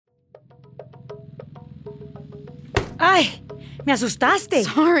Ay, me asustaste.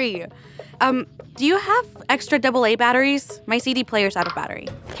 Sorry. Do you have extra AA batteries? My CD player's out of battery.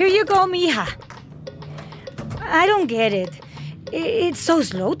 Here you go, mija. I don't get it. It's so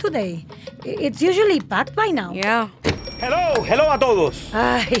slow today. It's usually packed by now. Yeah. Hello a todos.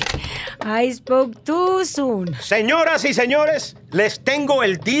 Ay, I spoke too soon. Señoras y señores, les tengo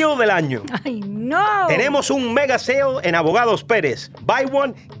el deal del año. Ay, no. Tenemos un mega sale en Abogados Pérez. Buy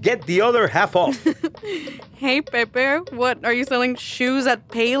one, get the other half off. Hey, Pepe, what, are you selling shoes at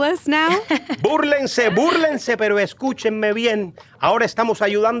Payless now? Búrlense, pero escúchenme bien. Ahora estamos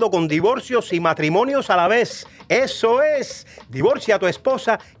ayudando con divorcios y matrimonios a la vez. Eso es. Divorcia a tu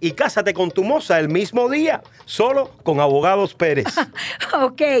esposa y cásate con tu moza el mismo día. Solo con Abogados Pérez.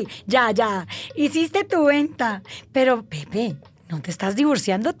 Ok, ya. Hiciste tu venta. Pero, Pepe, ¿no te estás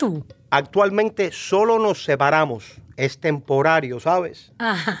divorciando tú? Actualmente solo nos separamos. Es temporario, ¿sabes?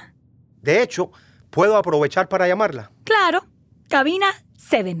 Ajá. De hecho, ¿puedo aprovechar para llamarla? Claro. Cabina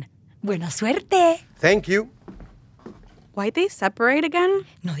 7. Buena suerte. Thank you. Why'd they separate again?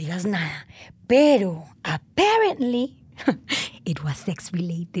 No digas nada. Pero, apparently, it was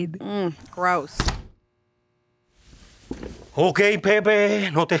sex-related. Gross. Ok,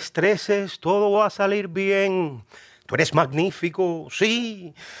 Pepe, no te estreses. Todo va a salir bien. Tú eres magnífico,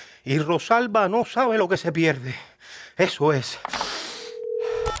 sí. Y Rosalba no sabe lo que se pierde. Eso es.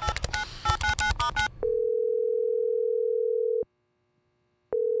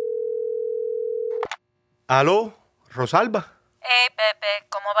 ¿Aló, Rosalba? Hey, Pepe,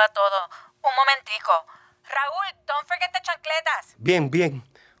 ¿cómo va todo? Un momentico. Raúl, don't forget the chancletas. Bien.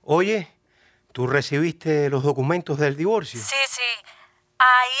 Oye, ¿tú recibiste los documentos del divorcio? Sí.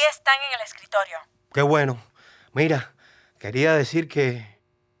 Ahí están en el escritorio. Qué bueno. Mira, quería decir que...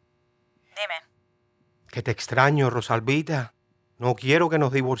 Dime. Que te extraño, Rosalbita. No quiero que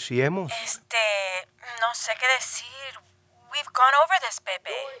nos divorciemos. No sé qué decir. We've gone over this, Pepe.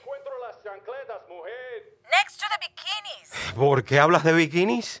 No encuentro las chancletas, mujer. Next to the bikinis. ¿Por qué hablas de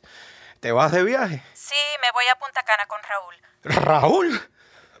bikinis? ¿Te vas de viaje? Sí, me voy a Punta Cana con Raúl. ¿Raúl?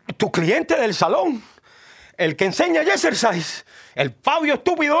 ¿Tu cliente del salón? ¿El que enseña exercise? ¿El Fabio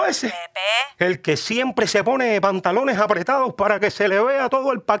estúpido ese? Pepe. ¿El que siempre se pone pantalones apretados para que se le vea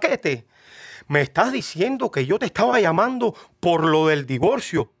todo el paquete? ¿Me estás diciendo que yo te estaba llamando por lo del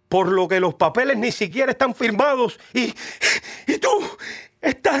divorcio? Por lo que los papeles ni siquiera están firmados. Y tú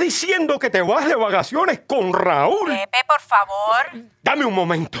estás diciendo que te vas de vacaciones con Raúl. Pepe, por favor. Dame un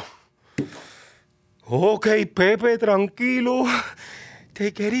momento. Ok, Pepe, tranquilo.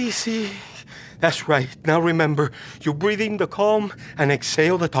 Take it easy. That's right. Now remember, you breathe in the calm and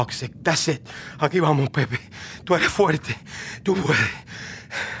exhale the toxic. That's it. Aquí vamos, Pepe. Tú eres fuerte. Tú puedes.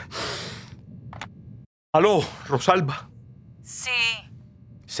 Aló, Rosalba. Sí.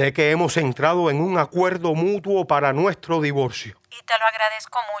 Sé que hemos entrado en un acuerdo mutuo para nuestro divorcio. Y te lo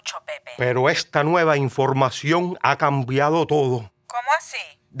agradezco mucho, Pepe. Pero esta nueva información ha cambiado todo. ¿Cómo así?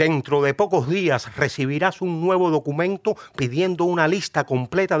 Dentro de pocos días recibirás un nuevo documento pidiendo una lista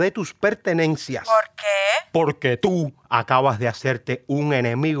completa de tus pertenencias. ¿Por qué? Porque tú acabas de hacerte un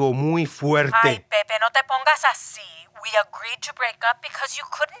enemigo muy fuerte. Ay, Pepe, no te pongas así. We agreed to break up because you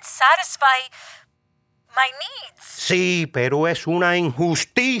couldn't satisfy my needs. Sí, pero es una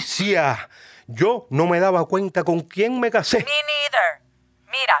injusticia. Yo no me daba cuenta con quién me casé. Me neither.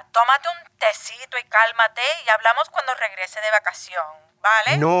 Mira, tómate un tecito y cálmate y hablamos cuando regrese de vacación,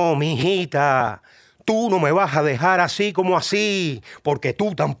 ¿vale? No, mijita. Tú no me vas a dejar así como así, porque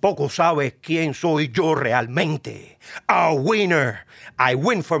tú tampoco sabes quién soy yo realmente. A winner. I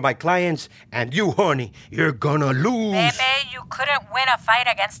win for my clients, and you, honey, you're gonna lose. Pepe, you couldn't win a fight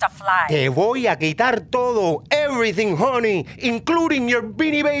against a fly. Te voy a quitar todo, everything, honey, including your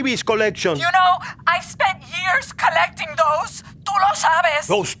Beanie Babies collection. You know, I've spent years collecting those. Tú lo sabes.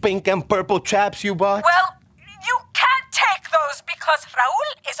 Those pink and purple chaps you bought. Well, you can't take those because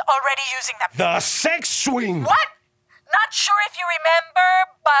Raúl is already using them. The sex swing. What? Not sure if you remember,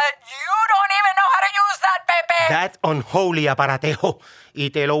 but you don't even know how to use that, Pepe. That unholy aparatejo.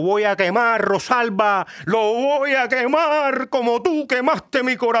 Y te lo voy a quemar, Rosalba. Lo voy a quemar como tú quemaste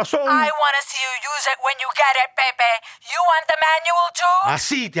mi corazón. I want to see you use it when you get it, Pepe. You want the manual too?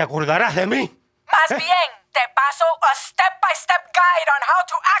 Así te acordarás de mí. Más bien, te paso a step-by-step guide on how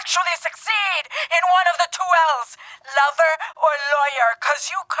to actually succeed in one of the two L's, lover or lawyer, because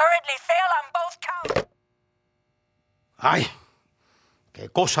you currently fail on both counts. Ay, qué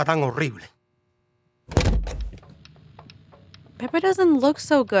cosa tan horrible. Pepe doesn't look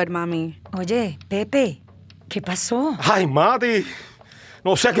so good, Mommy. Oye, Pepe, ¿qué pasó? Ay, Mati,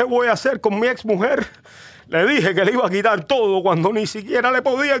 no sé qué voy a hacer con mi exmujer. Le dije que le iba a quitar todo cuando ni siquiera le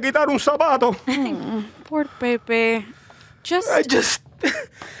podía quitar un zapato. Poor Pepe. I just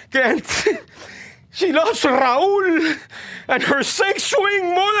can't. She loves Raúl and her sex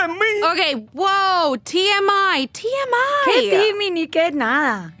swing more than me. Okay, whoa, TMI. ¿Qué Timmy ni qué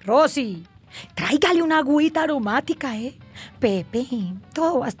nada? Rosy, tráigale una agüita aromática, ¿eh? Pepe,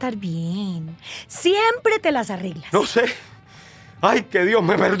 todo va a estar bien. Siempre te las arreglas. No sé. Ay, que Dios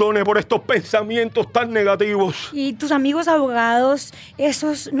me perdone por estos pensamientos tan negativos. ¿Y tus amigos abogados,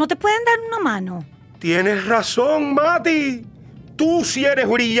 esos, no te pueden dar una mano? Tienes razón, Mati. Tú sí eres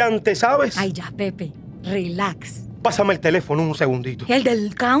brillante, ¿sabes? Ay, ya, Pepe, relax. Pásame el teléfono un segundito. ¿El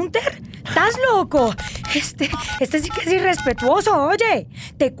del counter? ¿Estás loco? Este sí que es irrespetuoso, oye.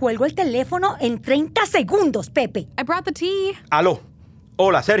 Te cuelgo el teléfono en 30 segundos, Pepe. I brought the tea. Aló.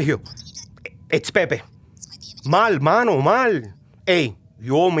 Hola, Sergio. It's Pepe. Mal, mano, mal. Hey,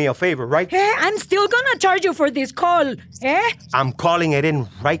 you owe me a favor, right? I'm still gonna charge you for this call, I'm calling it in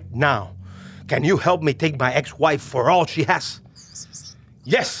right now. Can you help me take my ex-wife for all she has?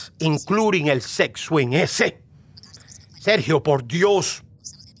 Yes, including el sex swing ese. Sergio, por Dios.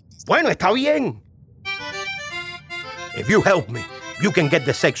 Bueno, está bien. If you help me, you can get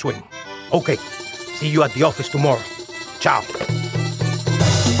the sex swing. Okay, see you at the office tomorrow. Ciao.